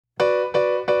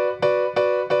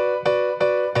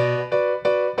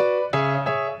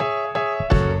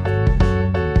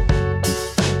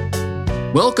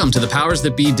Welcome to the Powers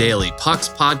That Be Daily, Puck's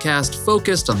podcast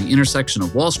focused on the intersection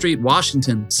of Wall Street,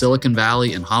 Washington, Silicon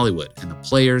Valley, and Hollywood, and the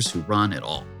players who run it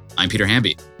all. I'm Peter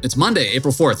Hamby. It's Monday,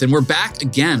 April 4th, and we're back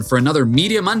again for another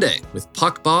Media Monday with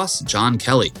Puck boss John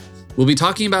Kelly. We'll be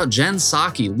talking about Jen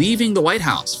Psaki leaving the White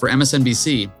House for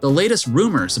MSNBC, the latest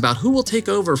rumors about who will take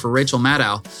over for Rachel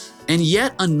Maddow, and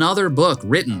yet another book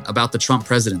written about the Trump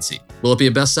presidency. Will it be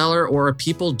a bestseller, or are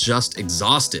people just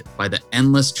exhausted by the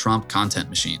endless Trump content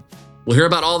machine? We'll hear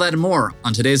about all that and more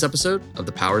on today's episode of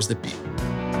The Powers That Be.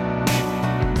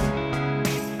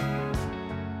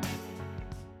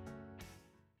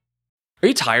 Are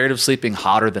you tired of sleeping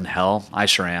hotter than hell? I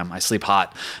sure am. I sleep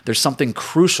hot. There's something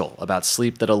crucial about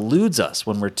sleep that eludes us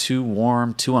when we're too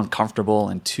warm, too uncomfortable,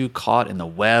 and too caught in the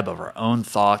web of our own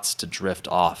thoughts to drift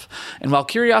off. And while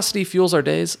curiosity fuels our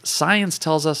days, science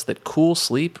tells us that cool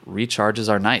sleep recharges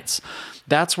our nights.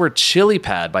 That's where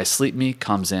ChiliPad by Sleep Me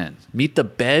comes in. Meet the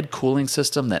bed cooling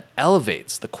system that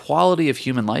elevates the quality of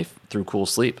human life through cool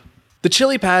sleep. The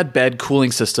ChiliPad bed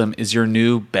cooling system is your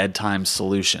new bedtime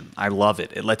solution. I love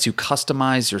it. It lets you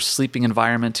customize your sleeping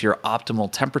environment to your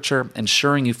optimal temperature,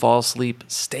 ensuring you fall asleep,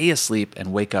 stay asleep,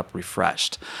 and wake up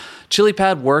refreshed.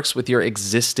 ChiliPad works with your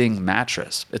existing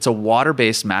mattress. It's a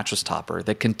water-based mattress topper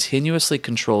that continuously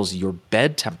controls your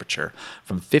bed temperature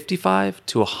from 55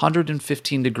 to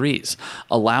 115 degrees,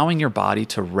 allowing your body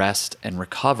to rest and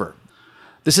recover.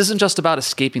 This isn't just about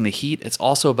escaping the heat, it's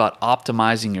also about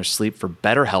optimizing your sleep for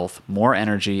better health, more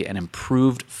energy, and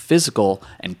improved physical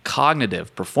and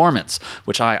cognitive performance,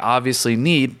 which I obviously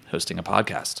need hosting a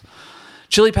podcast.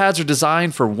 ChiliPads are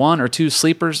designed for one or two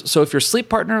sleepers, so if your sleep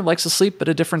partner likes to sleep at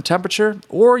a different temperature,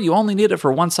 or you only need it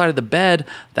for one side of the bed,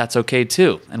 that's okay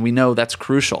too, and we know that's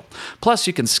crucial. Plus,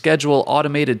 you can schedule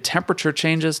automated temperature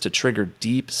changes to trigger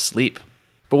deep sleep.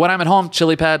 But when I'm at home,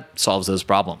 ChiliPad solves those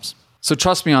problems. So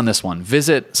trust me on this one.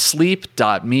 Visit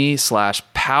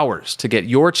sleep.me/powers to get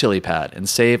your ChiliPad and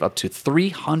save up to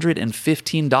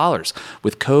 $315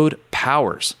 with code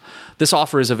POWERS. This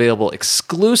offer is available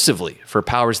exclusively for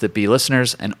Powers That Be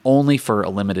listeners and only for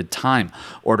a limited time.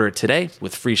 Order it today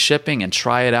with free shipping and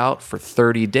try it out for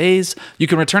 30 days. You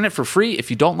can return it for free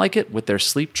if you don't like it with their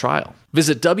sleep trial.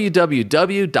 Visit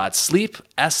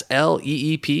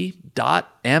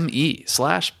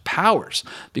www.sleep.me/powers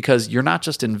because you're not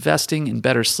just investing in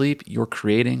better sleep, you're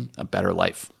creating a better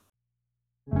life.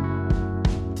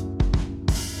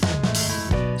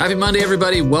 Happy Monday,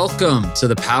 everybody. Welcome to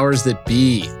the Powers That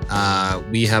Be.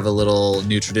 We have a little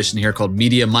new tradition here called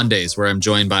Media Mondays, where I'm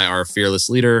joined by our fearless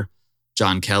leader,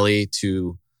 John Kelly,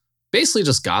 to basically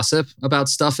just gossip about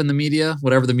stuff in the media,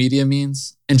 whatever the media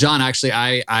means. And John, actually,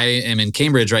 I am in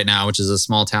Cambridge right now, which is a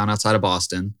small town outside of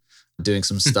Boston, doing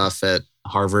some stuff at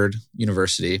Harvard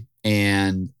University.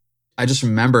 And I just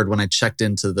remembered when I checked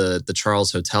into the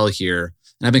Charles Hotel here,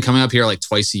 and I've been coming up here like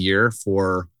twice a year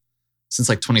since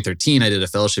like 2013. I did a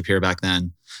fellowship here back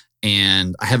then,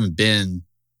 and I haven't been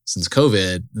since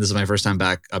COVID. This is my first time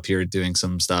back up here doing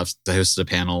some stuff. I hosted a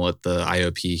panel at the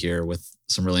IOP here with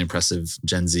some really impressive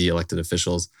Gen Z elected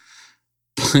officials.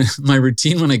 But my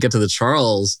routine when I get to the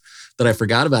Charles that I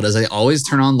forgot about is I always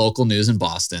turn on local news in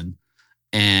Boston,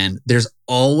 and there's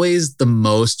always the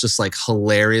most just like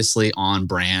hilariously on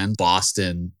brand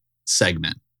Boston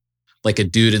segment. Like a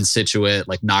dude in Scituate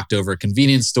like knocked over a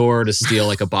convenience store to steal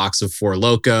like a box of Four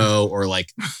Loko, or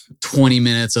like 20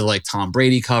 minutes of like Tom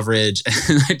Brady coverage.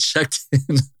 And I checked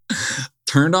in,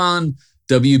 turned on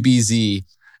WBZ,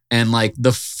 and like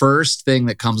the first thing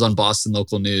that comes on Boston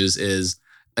local news is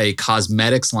a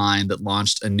cosmetics line that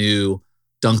launched a new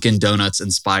Dunkin' Donuts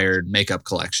inspired makeup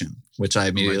collection, which I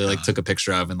immediately like took a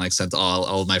picture of and like sent to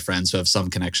all of my friends who have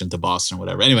some connection to Boston or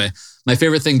whatever. Anyway, my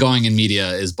favorite thing going in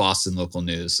media is Boston local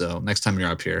news. So next time you're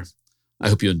up here, I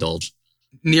hope you indulge.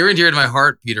 Near and dear to my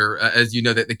heart, Peter, as you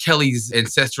know, that the Kelly's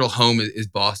ancestral home is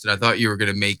Boston. I thought you were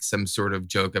going to make some sort of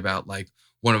joke about like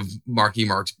one of Marky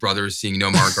Mark's brothers seeing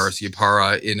Nomar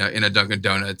Garcia-Parra in a Dunkin'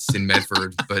 Donuts in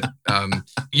Medford. But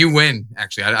you win,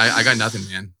 actually. I got nothing,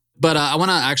 man. But I want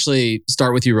to actually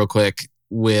start with you real quick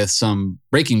with some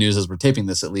breaking news as we're taping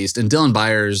this, at least. And Dylan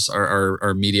Byers,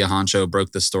 our media honcho,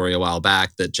 broke this story a while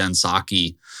back that Jen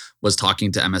Psaki was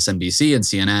talking to MSNBC and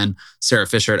CNN. Sarah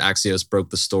Fisher at Axios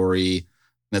broke the story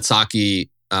that Psaki,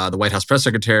 the White House press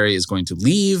secretary, is going to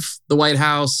leave the White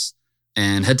House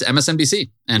and head to MSNBC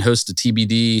and host a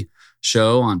TBD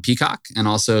show on Peacock and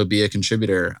also be a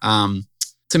contributor.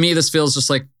 To me, this feels just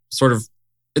like sort of,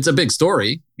 it's a big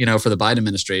story, you know, for the Biden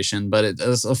administration, but it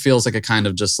feels like a kind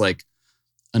of just like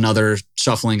another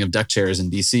shuffling of deck chairs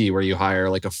in DC where you hire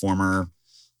like a former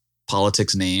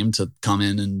politics name to come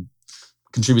in and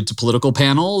contribute to political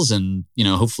panels and, you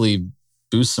know, hopefully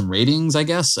boost some ratings, I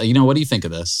guess. What do you think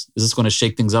of this? Is this going to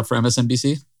shake things up for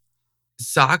MSNBC?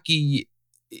 Psaki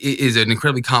is an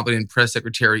incredibly competent press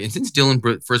secretary. And since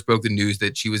Dylan first broke the news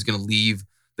that she was going to leave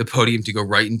the podium to go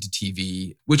right into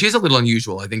TV, which is a little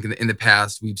unusual. I think in the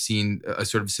past, we've seen a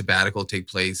sort of sabbatical take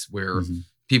place where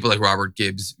people like Robert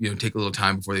Gibbs, take a little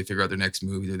time before they figure out their next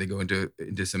move. Either they go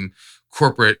into some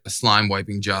corporate slime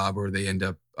wiping job, or they end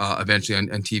up eventually on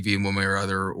TV in one way or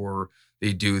other, or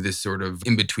they do this sort of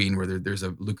in between where there's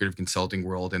a lucrative consulting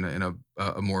world and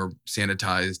a more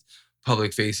sanitized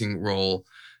public facing role.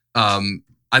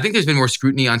 I think there's been more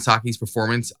scrutiny on Psaki's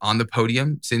performance on the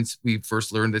podium since we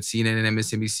first learned that CNN and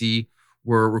MSNBC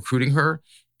were recruiting her.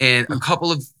 And a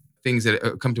couple of things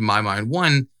that come to my mind.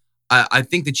 One, I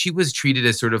think that she was treated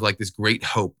as sort of like this great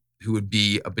hope who would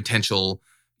be a potential,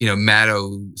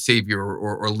 Maddow savior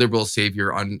or liberal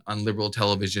savior on liberal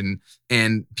television.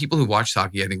 And people who watch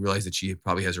Psaki, I think, realize that she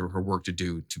probably has her work to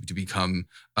do to become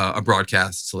a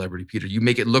broadcast celebrity. Peter, you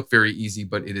make it look very easy,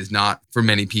 but it is not for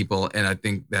many people. And I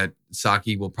think that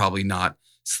Psaki will probably not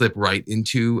slip right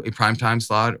into a primetime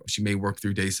slot. She may work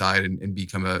through Dayside and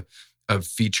become a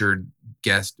featured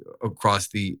guest across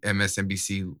the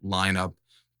MSNBC lineup.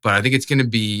 But I think it's going to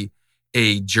be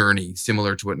a journey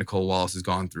similar to what Nicole Wallace has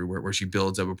gone through, where she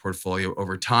builds up a portfolio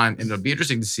over time. And it'll be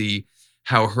interesting to see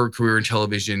how her career in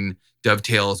television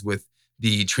dovetails with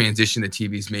the transition that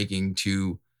TV is making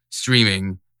to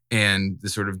streaming and the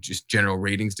sort of just general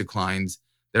ratings declines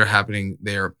that are happening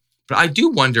there. But I do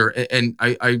wonder, and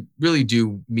I really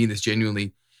do mean this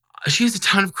genuinely, she has a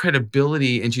ton of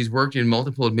credibility and she's worked in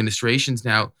multiple administrations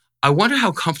now. I wonder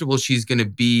how comfortable she's going to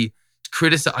be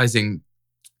criticizing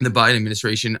the Biden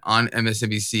administration on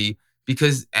MSNBC,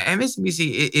 because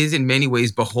MSNBC is in many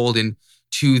ways beholden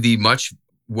to the much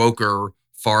woker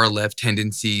far left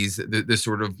tendencies, the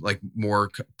sort of like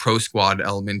more pro squad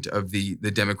element of the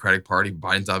Democratic Party.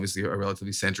 Biden's obviously a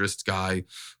relatively centrist guy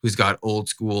who's got old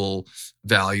school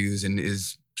values and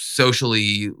is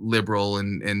socially liberal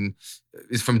and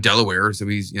is from Delaware. So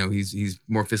he's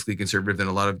more fiscally conservative than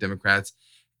a lot of Democrats.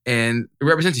 And it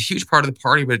represents a huge part of the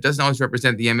party, but it doesn't always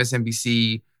represent the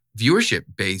MSNBC viewership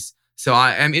base. So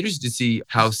I am interested to see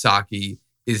how Psaki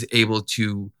is able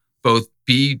to both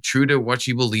be true to what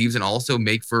she believes and also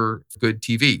make for good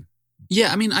TV.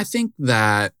 Yeah, I think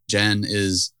that Jen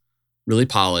is really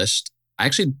polished. I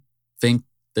actually think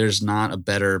there's not a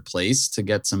better place to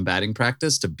get some batting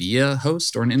practice to be a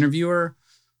host or an interviewer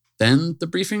than the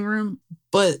briefing room.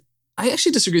 But I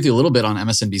actually disagree with you a little bit on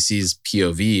MSNBC's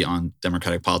POV on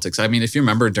Democratic politics. If you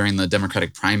remember during the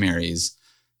Democratic primaries,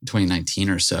 2019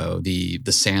 or so, the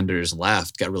Sanders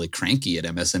left got really cranky at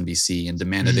MSNBC and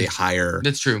demanded they hire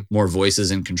That's true. more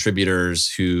voices and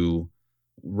contributors who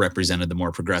represented the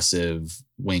more progressive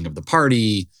wing of the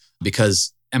party,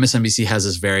 because MSNBC has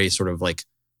this very sort of like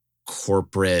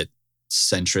corporate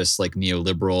centrist, like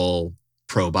neoliberal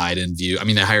pro-Biden view.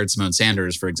 They hired Simone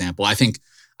Sanders, for example. I think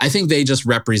they just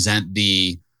represent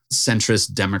the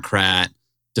centrist Democrat,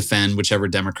 defend whichever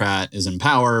Democrat is in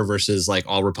power versus like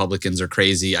all Republicans are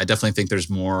crazy. I definitely think there's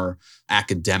more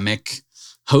academic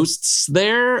hosts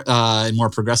there and more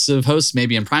progressive hosts,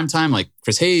 maybe in primetime, like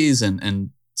Chris Hayes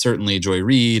and certainly Joy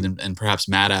Reid and perhaps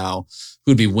Maddow,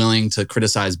 who'd be willing to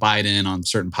criticize Biden on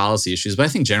certain policy issues. But I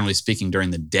think generally speaking,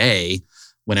 during the day,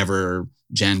 whenever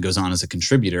Jen goes on as a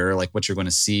contributor, like what you're going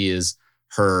to see is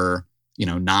her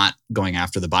not going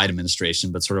after the Biden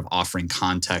administration, but sort of offering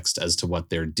context as to what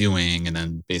they're doing and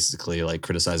then basically like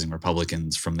criticizing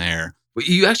Republicans from there. But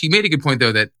you actually made a good point,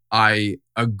 though, that I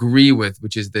agree with,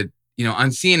 which is that, on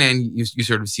CNN, you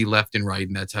sort of see left and right,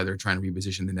 and that's how they're trying to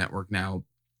reposition the network now.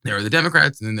 There are the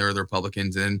Democrats and then there are the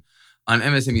Republicans. And on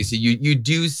MSNBC, you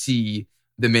do see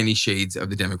the many shades of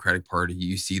the Democratic Party.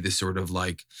 You see this sort of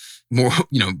like more,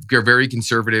 very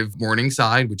conservative morning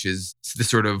side, which is the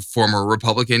sort of former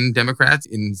Republican Democrats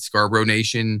in Scarborough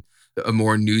Nation, a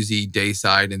more newsy day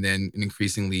side, and then an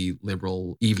increasingly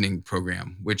liberal evening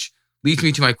program, which leads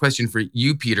me to my question for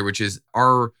you, Peter, which is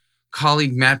our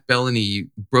colleague Matt Bellany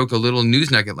broke a little news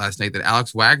nugget last night that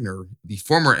Alex Wagner, the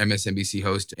former MSNBC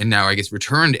host and now I guess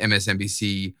returned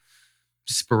MSNBC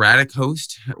sporadic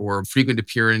host or frequent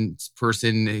appearance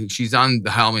person, she's on the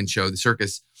Heilman show, The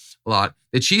Circus, a lot,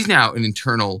 that she's now an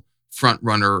internal front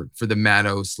runner for the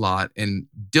Maddow slot. And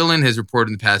Dylan has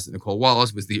reported in the past that Nicole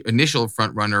Wallace was the initial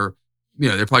front runner.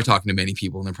 They're probably talking to many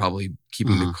people and they're probably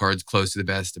keeping the cards close to the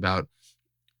vest about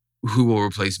who will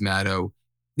replace Maddow.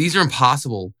 These are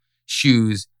impossible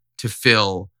shoes to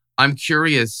fill. I'm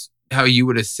curious how you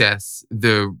would assess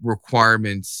the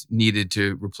requirements needed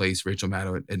to replace Rachel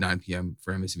Maddow at 9 p.m.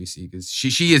 for MSNBC, because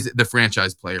she is the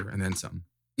franchise player and then some.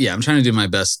 Yeah, I'm trying to do my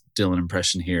best Dylan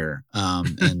impression here.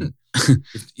 And You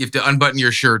have to unbutton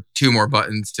your shirt 2 more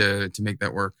buttons to make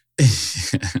that work.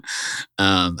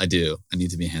 I do. I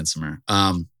need to be handsomer.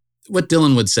 What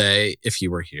Dylan would say if he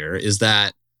were here is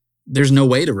that there's no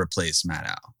way to replace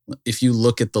Maddow. If you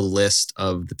look at the list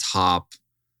of the top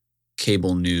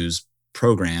cable news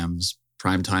programs,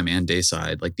 primetime and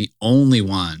dayside, like the only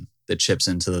one that chips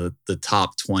into the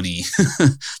top 20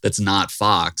 that's not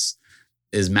Fox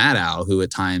is Maddow, who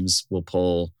at times will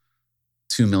pull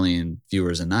 2 million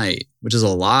viewers a night, which is a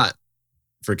lot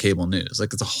for cable news.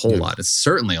 Like it's a whole lot. It's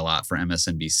certainly a lot for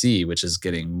MSNBC, which is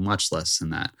getting much less than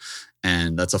that.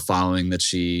 And that's a following that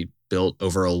she built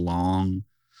over a long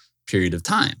period of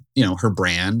time. You know, her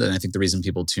brand, and I think the reason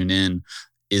people tune in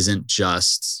isn't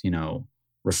just, you know,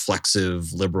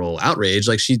 reflexive liberal outrage.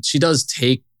 Like she does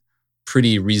take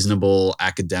pretty reasonable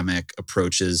academic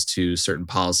approaches to certain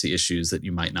policy issues that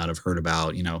you might not have heard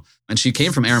about, you know. And she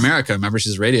came from Air America. Remember,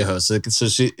 she's a radio host. So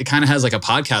it kind of has like a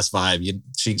podcast vibe.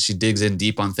 She digs in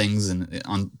deep on things and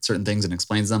on certain things and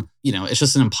explains them. You know, it's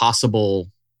just an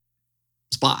impossible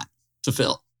spot to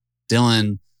fill.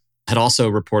 Dylan had also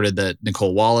reported that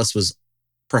Nicole Wallace was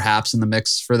perhaps in the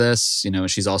mix for this. You know,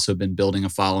 she's also been building a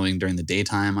following during the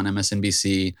daytime on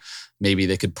MSNBC. Maybe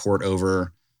they could port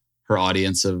over her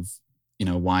audience of, you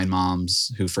know, wine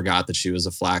moms who forgot that she was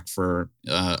a flack for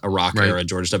Iraq era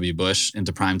George W. Bush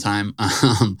into primetime.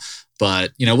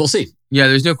 But, you know, we'll see. Yeah,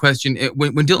 there's no question.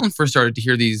 When Dylan first started to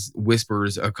hear these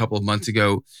whispers a couple of months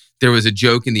ago, there was a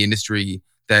joke in the industry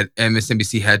that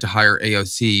MSNBC had to hire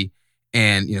AOC.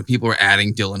 And, you know, people were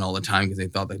adding Dylan all the time because they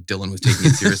thought that Dylan was taking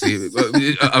it seriously.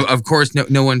 Of course,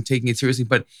 no one taking it seriously.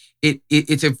 But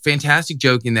it's a fantastic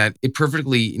joke in that it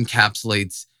perfectly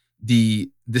encapsulates the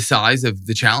size of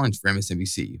the challenge for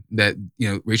MSNBC. That, you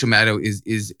know, Rachel Maddow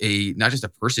is a not just a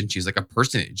person, she's like a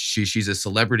personage. She's a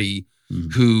celebrity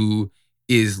who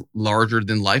is larger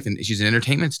than life, and she's an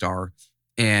entertainment star.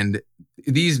 And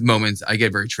these moments, I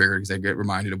get very triggered because I get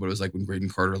reminded of what it was like when Graydon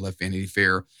Carter left Vanity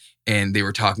Fair, and they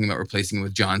were talking about replacing him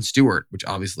with Jon Stewart, which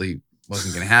obviously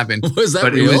wasn't going to happen. Was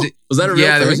that real? Was that a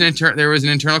real thing? There was an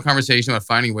internal conversation about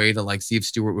finding a way to like see if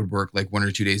Stewart would work like 1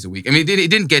 or 2 days a week. I mean, it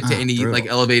didn't get to any like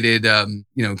elevated, you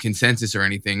know, consensus or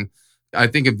anything. I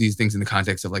think of these things in the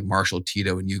context of like Marshall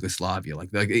Tito in Yugoslavia.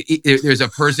 Like there's a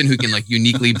person who can like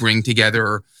uniquely bring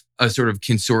together a sort of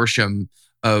consortium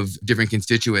of different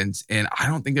constituents. And I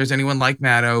don't think there's anyone like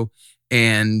Maddow.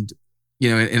 And, you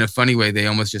know, in a funny way, they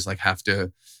almost just like have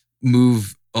to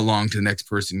move along to the next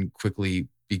person quickly,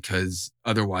 because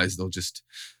otherwise they'll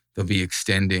be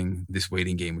extending this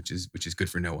waiting game, which is good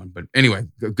for no one. But anyway,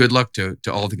 good luck to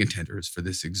all the contenders for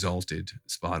this exalted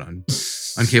spot on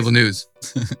cable news.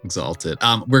 Exalted.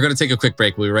 We're going to take a quick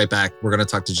break. We'll be right back. We're going to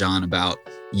talk to John about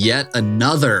yet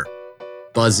another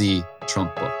buzzy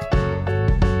Trump book.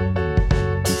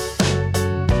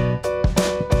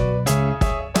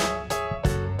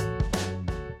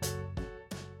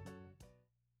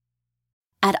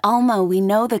 At Alma, we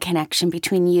know the connection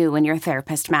between you and your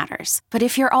therapist matters. But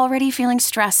if you're already feeling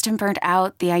stressed and burnt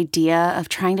out, the idea of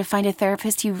trying to find a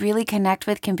therapist you really connect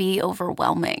with can be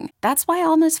overwhelming. That's why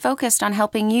Alma's focused on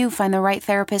helping you find the right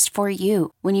therapist for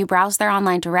you. When you browse their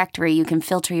online directory, you can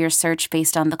filter your search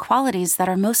based on the qualities that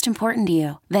are most important to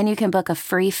you. Then you can book a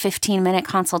free 15-minute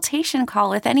consultation call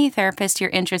with any therapist you're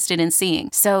interested in seeing,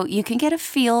 so you can get a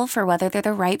feel for whether they're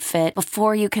the right fit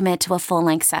before you commit to a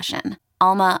full-length session.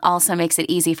 Alma also makes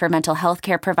it easy for mental health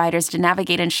care providers to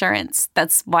navigate insurance.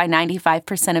 That's why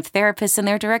 95% of therapists in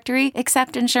their directory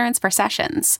accept insurance for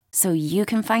sessions, so you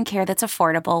can find care that's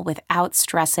affordable without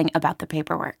stressing about the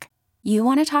paperwork. You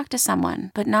want to talk to someone,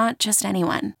 but not just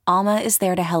anyone. Alma is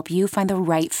there to help you find the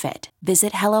right fit.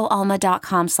 Visit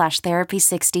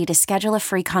helloalma.com/therapy60 to schedule a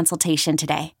free consultation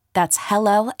today. That's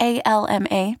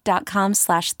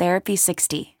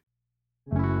helloalma.com/therapy60.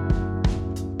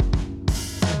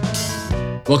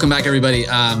 Welcome back, everybody.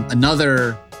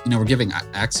 Another, you know, we're giving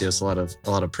Axios a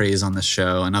lot of praise on this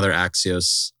show. Another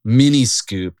Axios mini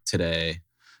scoop today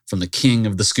from the king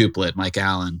of the scooplet, Mike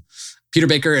Allen. Peter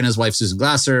Baker and his wife, Susan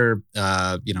Glasser,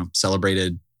 you know,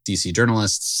 celebrated DC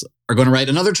journalists, are going to write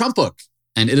another Trump book.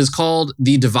 And it is called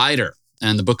The Divider.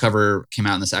 And the book cover came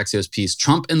out in this Axios piece,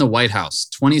 Trump in the White House,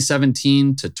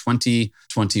 2017 to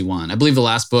 2021. I believe the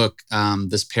last book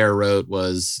this pair wrote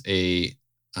was a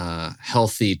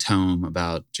healthy tome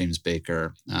about James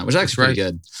Baker, which is actually pretty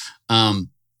good.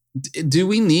 Do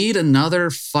we need another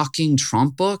fucking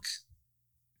Trump book?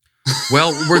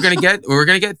 Well, we're gonna get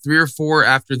 3 or 4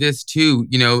 after this too.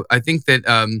 You know, I think that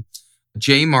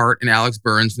Jay Mart and Alex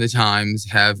Burns from the Times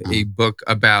have a book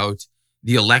about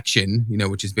the election, you know,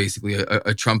 which is basically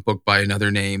a Trump book by another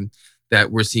name.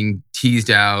 that we're seeing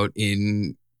teased out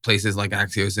in places like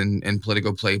Axios and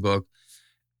Politico Playbook.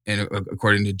 And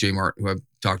according to Jay Martin, who I've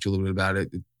talked to a little bit about it,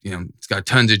 it's got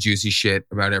tons of juicy shit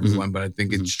about everyone, but I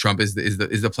think it's Trump is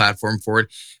the platform for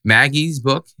it. Maggie's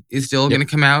book is still going to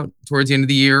come out towards the end of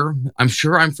the year. I'm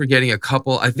sure I'm forgetting a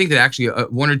couple. I think that actually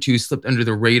one or two slipped under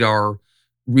the radar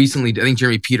recently. I think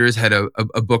Jeremy Peters had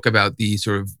a book about the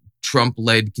sort of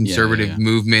Trump-led conservative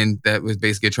movement that was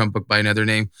basically a Trump book by another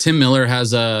name. Tim Miller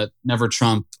has a Never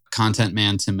Trump content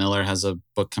man. Tim Miller has a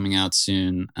book coming out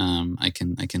soon. I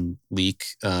can leak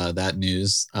that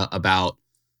news about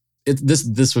it.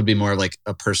 This would be more like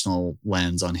a personal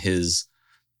lens on his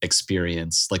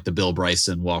experience, like the Bill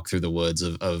Bryson walk through the woods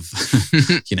of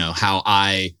how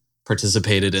I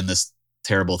participated in this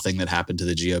terrible thing that happened to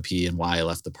the GOP and why I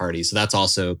left the party. So that's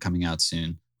also coming out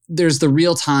soon. There's the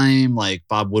real-time, like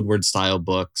Bob Woodward style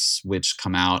books, which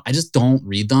come out. I just don't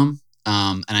read them.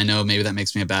 And I know maybe that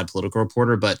makes me a bad political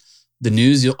reporter, but the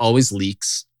news always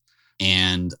leaks.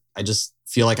 And I just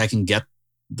feel like I can get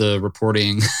the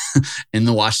reporting in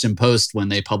the Washington Post when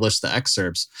they publish the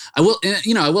excerpts. I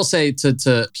will say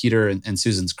to Peter and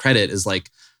Susan's credit is like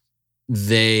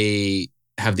they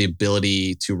have the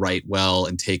ability to write well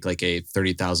and take like a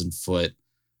 30,000 foot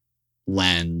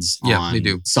lens on they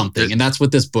do. Something. And that's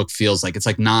what this book feels like. It's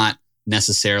like not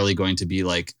necessarily going to be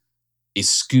like a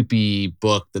scoopy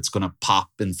book that's going to pop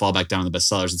and fall back down in the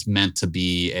bestsellers. It's meant to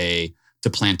be to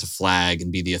plant a flag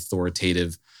and be the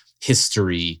authoritative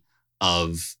history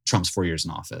of Trump's 4 years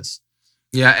in office.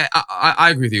 Yeah, I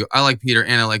agree with you. I like Peter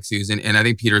and I like Susan. And I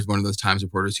think Peter is one of those Times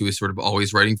reporters who is sort of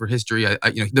always writing for history.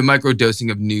 The micro-dosing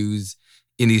of news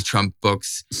in these Trump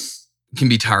books can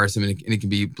be tiresome and it can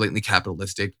be blatantly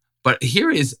capitalistic. But here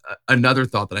is another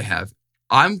thought that I have.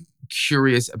 I'm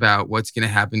curious about what's going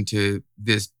to happen to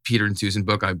this Peter and Susan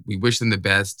book. We wish them the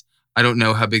best. I don't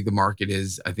know how big the market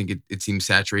is. I think it seems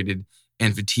saturated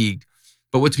and fatigued.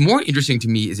 But what's more interesting to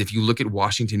me is if you look at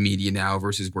Washington media now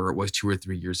versus where it was 2 or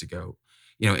 3 years ago.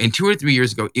 And 2 or 3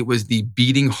 years ago, it was the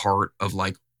beating heart of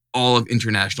like all of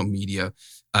international media.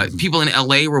 People in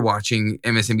LA were watching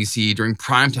MSNBC during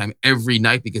primetime every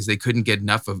night because they couldn't get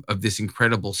enough of this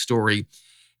incredible story.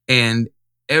 And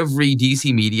every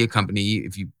DC media company,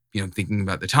 if you thinking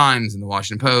about the Times and the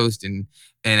Washington Post and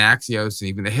Axios and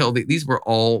even The Hill, these were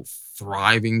all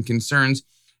thriving concerns.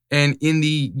 And in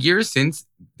the years since,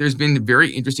 there's been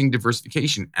very interesting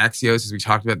diversification. Axios, as we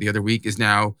talked about the other week, is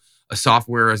now a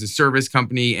software as a service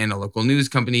company and a local news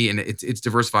company, and it's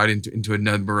diversified into a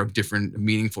number of different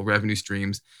meaningful revenue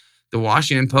streams. The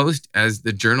Washington Post, as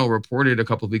the Journal reported a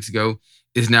couple of weeks ago,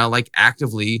 is now like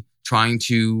actively trying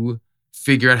to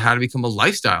figure out how to become a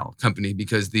lifestyle company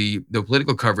because the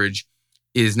political coverage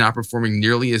is not performing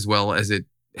nearly as well as it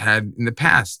had in the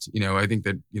past. I think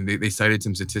that they cited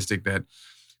some statistic that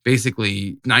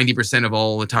basically 90% of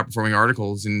all the top performing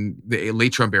articles in the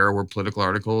late Trump era were political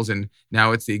articles. And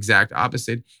now it's the exact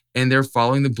opposite. And they're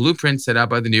following the blueprint set out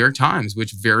by the New York Times,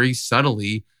 which very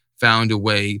subtly found a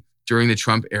way during the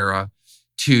Trump era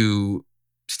to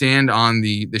stand on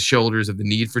the shoulders of the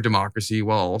need for democracy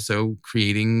while also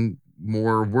creating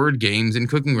more word games and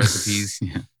cooking recipes.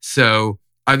 Yeah. So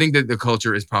I think that the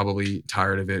culture is probably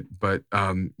tired of it, but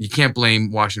you can't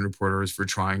blame Washington reporters for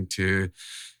trying to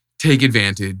take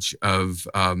advantage of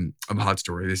a hot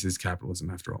story. This is capitalism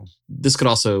after all. This could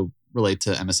also relate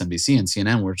to MSNBC and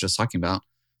CNN we were just talking about.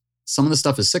 Some of the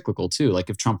stuff is cyclical too. Like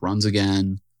if Trump runs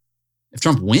again, if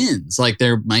Trump wins, like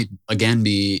there might again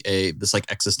be this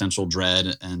like existential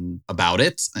dread and about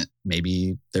it.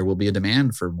 Maybe there will be a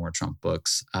demand for more Trump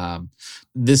books.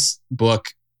 This book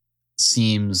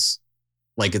seems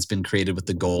like it's been created with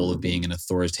the goal of being an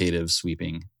authoritative,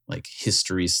 sweeping, like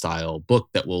history style book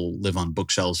that will live on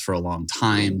bookshelves for a long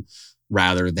time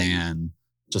rather than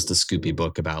just a scoopy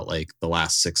book about like the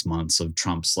last 6 months of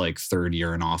Trump's like third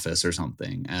year in office or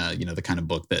something. The kind of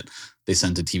book that they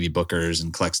send to TV bookers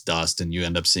and collects dust and you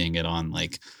end up seeing it on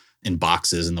like in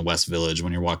boxes in the West Village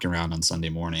when you're walking around on Sunday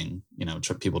morning,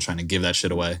 people trying to give that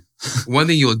shit away. One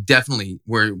thing you'll definitely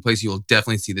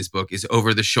see this book is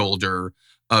over the shoulder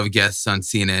of guests on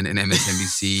CNN and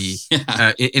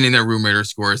MSNBC in their room rater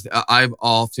scores. I've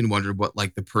often wondered what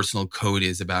like the personal code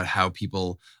is about how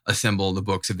people assemble the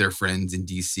books of their friends in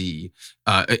DC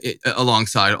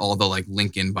alongside all the like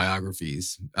Lincoln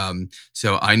biographies.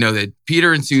 So I know that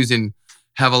Peter and Susan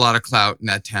have a lot of clout in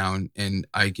that town, and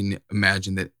I can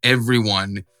imagine that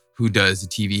everyone who does a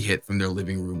TV hit from their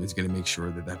living room is going to make sure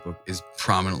that book is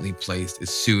prominently placed as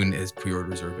soon as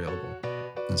pre-orders are available.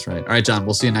 That's right. All right, John,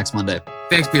 we'll see you next Monday.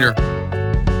 Thanks, Peter.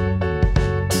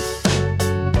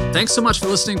 Thanks so much for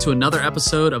listening to another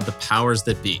episode of The Powers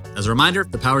That Be. As a reminder,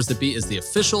 The Powers That Be is the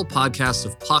official podcast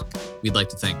of Puck. We'd like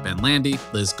to thank Ben Landy,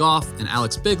 Liz Goff, and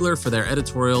Alex Bigler for their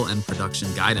editorial and production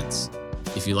guidance.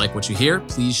 If you like what you hear,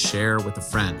 please share with a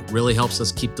friend. It really helps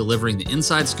us keep delivering the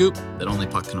inside scoop that only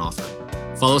Puck can offer.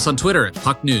 Follow us on Twitter at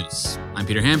Puck News. I'm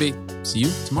Peter Hamby. See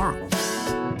you tomorrow.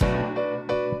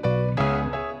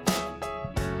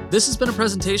 This has been a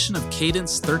presentation of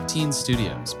Cadence 13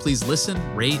 Studios. Please listen,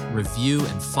 rate, review,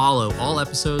 and follow all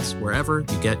episodes wherever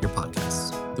you get your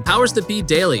podcasts. The Powers That Be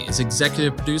Daily is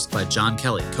executive produced by John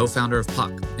Kelly, co-founder of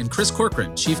Puck, and Chris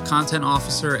Corcoran, chief content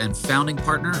officer and founding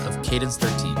partner of Cadence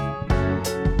 13.